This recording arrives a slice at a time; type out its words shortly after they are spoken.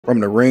From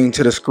the ring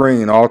to the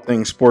screen, all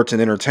things sports and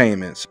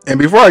entertainments. And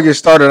before I get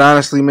started,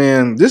 honestly,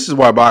 man, this is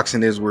why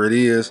boxing is where it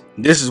is.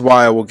 This is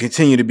why it will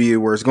continue to be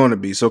where it's going to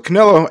be. So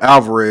Canelo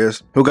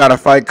Alvarez, who got a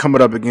fight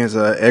coming up against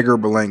Edgar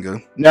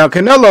Berlanga. Now,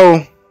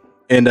 Canelo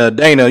and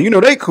Dana, you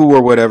know, they cool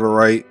or whatever,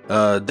 right?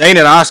 Dana and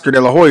Oscar De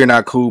La Hoya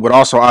not cool, but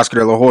also Oscar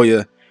De La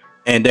Hoya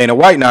and Dana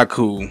White not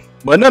cool.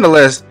 But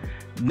nonetheless,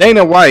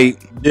 Dana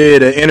White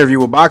did an interview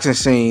with Boxing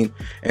Scene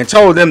and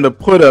told them to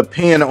put a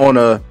pin on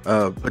a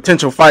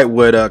potential fight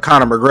with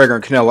Conor McGregor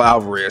and Canelo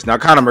Alvarez. Now,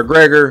 Conor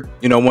McGregor,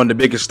 you know, one of the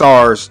biggest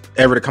stars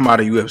ever to come out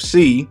of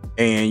UFC.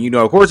 And, you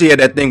know, of course, he had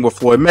that thing with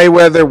Floyd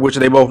Mayweather, which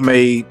they both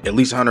made at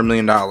least $100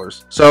 million.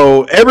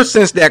 So ever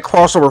since that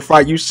crossover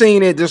fight, you've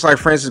seen it, just like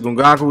Francis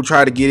Ngannou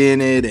tried to get in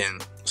it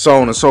and so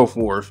on and so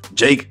forth.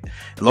 Jake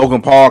and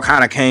Logan Paul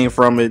kind of came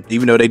from it,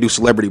 even though they do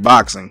celebrity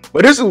boxing.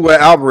 But this is what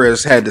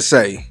Alvarez had to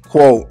say.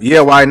 Quote,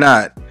 "Yeah, why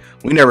not?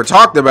 We never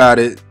talked about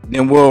it.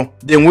 Then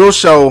we'll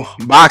show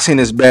boxing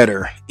is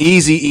better.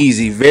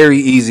 Easy, very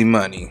easy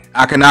money.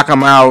 I can knock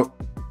them out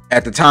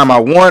at the time I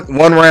want.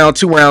 1 round,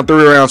 2 rounds,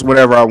 3 rounds,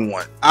 whatever I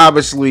want.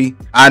 Obviously,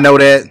 I know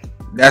that.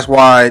 That's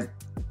why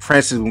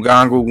Francis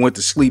Ngannou went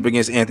to sleep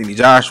against Anthony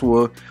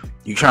Joshua.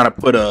 You trying to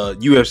put a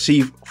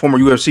former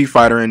UFC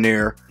fighter in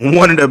there,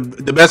 one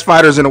of the best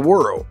fighters in the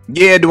world.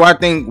 Yeah, do I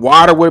think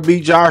Wilder would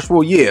beat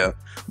Joshua? Yeah,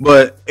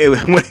 but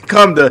when it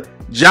comes to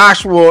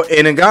Joshua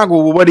and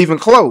Ngannou, we wasn't even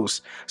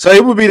close. So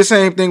it would be the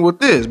same thing with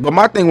this. But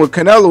my thing with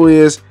Canelo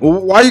is,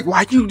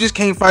 why you just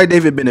can't fight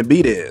David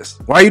Benavidez?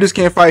 Why you just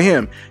can't fight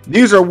him?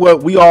 These are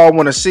what we all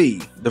want to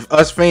see.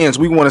 Us fans,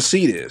 we want to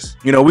see this.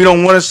 You know, we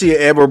don't want to see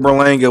an Edgar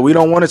Berlanga. We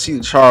don't want to see the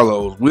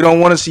Charlos. We don't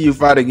want to see you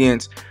fight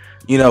against,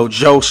 you know,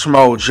 Joe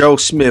Schmo, Joe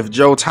Smith,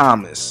 Joe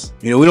Thomas.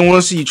 You know, we don't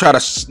want to see you try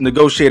to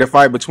negotiate a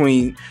fight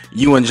between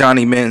you and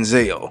Johnny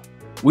Manziel.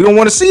 We don't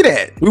want to see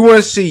that. We want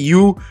to see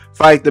you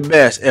fight the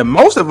best. And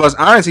most of us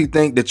honestly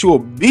think that you will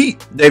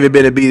beat David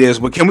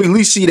Benavidez, but can we at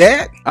least see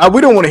that?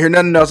 We don't want to hear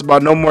nothing else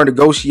about no more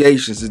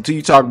negotiations until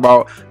you talk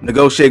about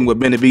negotiating with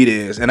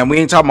Benavidez. And we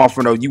ain't talking about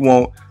for no, you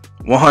want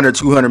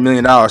 $100-200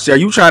 million. See, are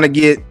you trying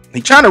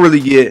to really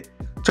get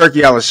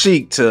Turkey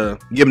Al-Sheikh to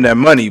give him that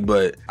money?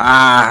 But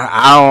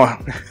I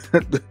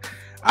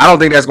don't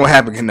think that's gonna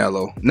happen,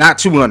 Canelo. Not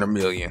 200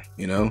 million,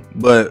 you know.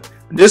 But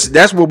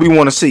that's what we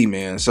want to see,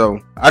 man. So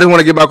I just want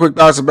to give my quick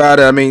thoughts about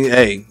it. I mean,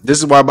 hey, this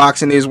is why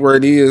boxing is where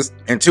it is.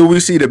 Until we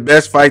see the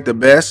best fight the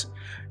best,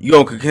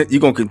 you're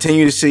gonna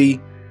continue to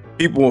see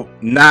people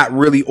not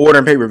really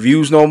ordering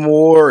pay-per-views no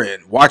more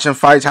and watching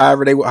fights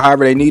however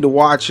they need to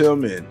watch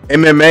them. And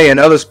MMA and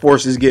other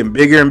sports is getting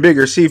bigger and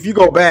bigger. See, if you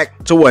go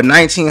back to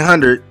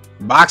 1900.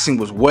 Boxing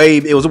was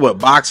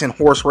boxing,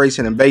 horse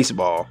racing, and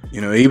baseball.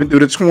 You know, even through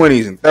the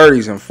 20s and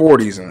 30s and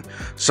 40s and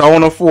so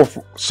on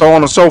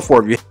and so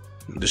forth.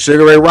 The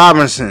Sugar Ray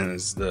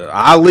Robinsons, the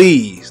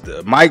Alis,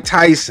 the Mike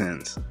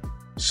Tysons,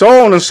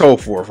 so on and so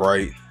forth,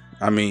 right?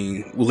 I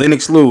mean,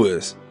 Lennox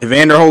Lewis,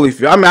 Evander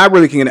Holyfield. I mean, I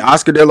really can get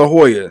Oscar De La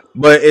Hoya.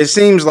 But it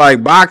seems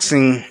like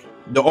boxing,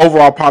 the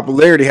overall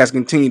popularity has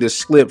continued to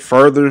slip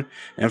further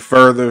and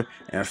further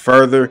and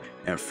further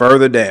and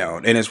further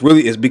down. And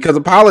it's because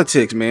of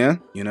politics, man.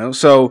 You know,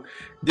 so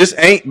this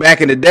ain't back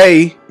in the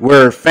day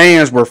where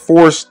fans were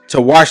forced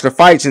to watch the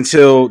fights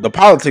until the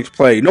politics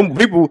played. No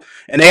people,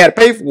 and they had to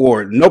pay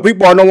for it. No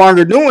people are no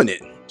longer doing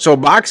it. So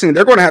boxing,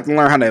 they're going to have to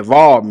learn how to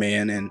evolve,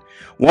 man. And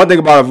one thing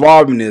about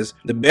evolving is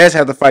the best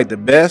have to fight the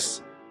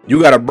best. You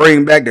got to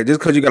bring back that just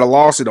because you got a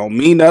loss, it don't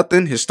mean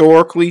nothing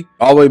historically.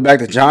 All the way back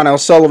to John L.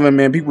 Sullivan,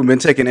 man. People have been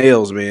taking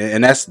L's, man.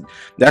 And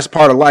that's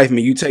part of life,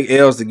 man. You take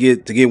L's to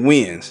get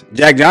wins.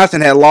 Jack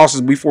Johnson had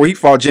losses before he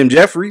fought Jim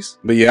Jeffries.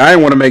 But yeah, I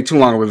didn't want to make too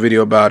long of a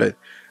video about it.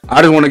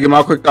 I just want to get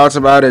my quick thoughts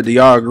about it. Do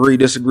y'all agree,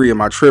 disagree?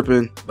 Am I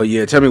tripping? But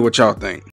yeah, tell me what y'all think.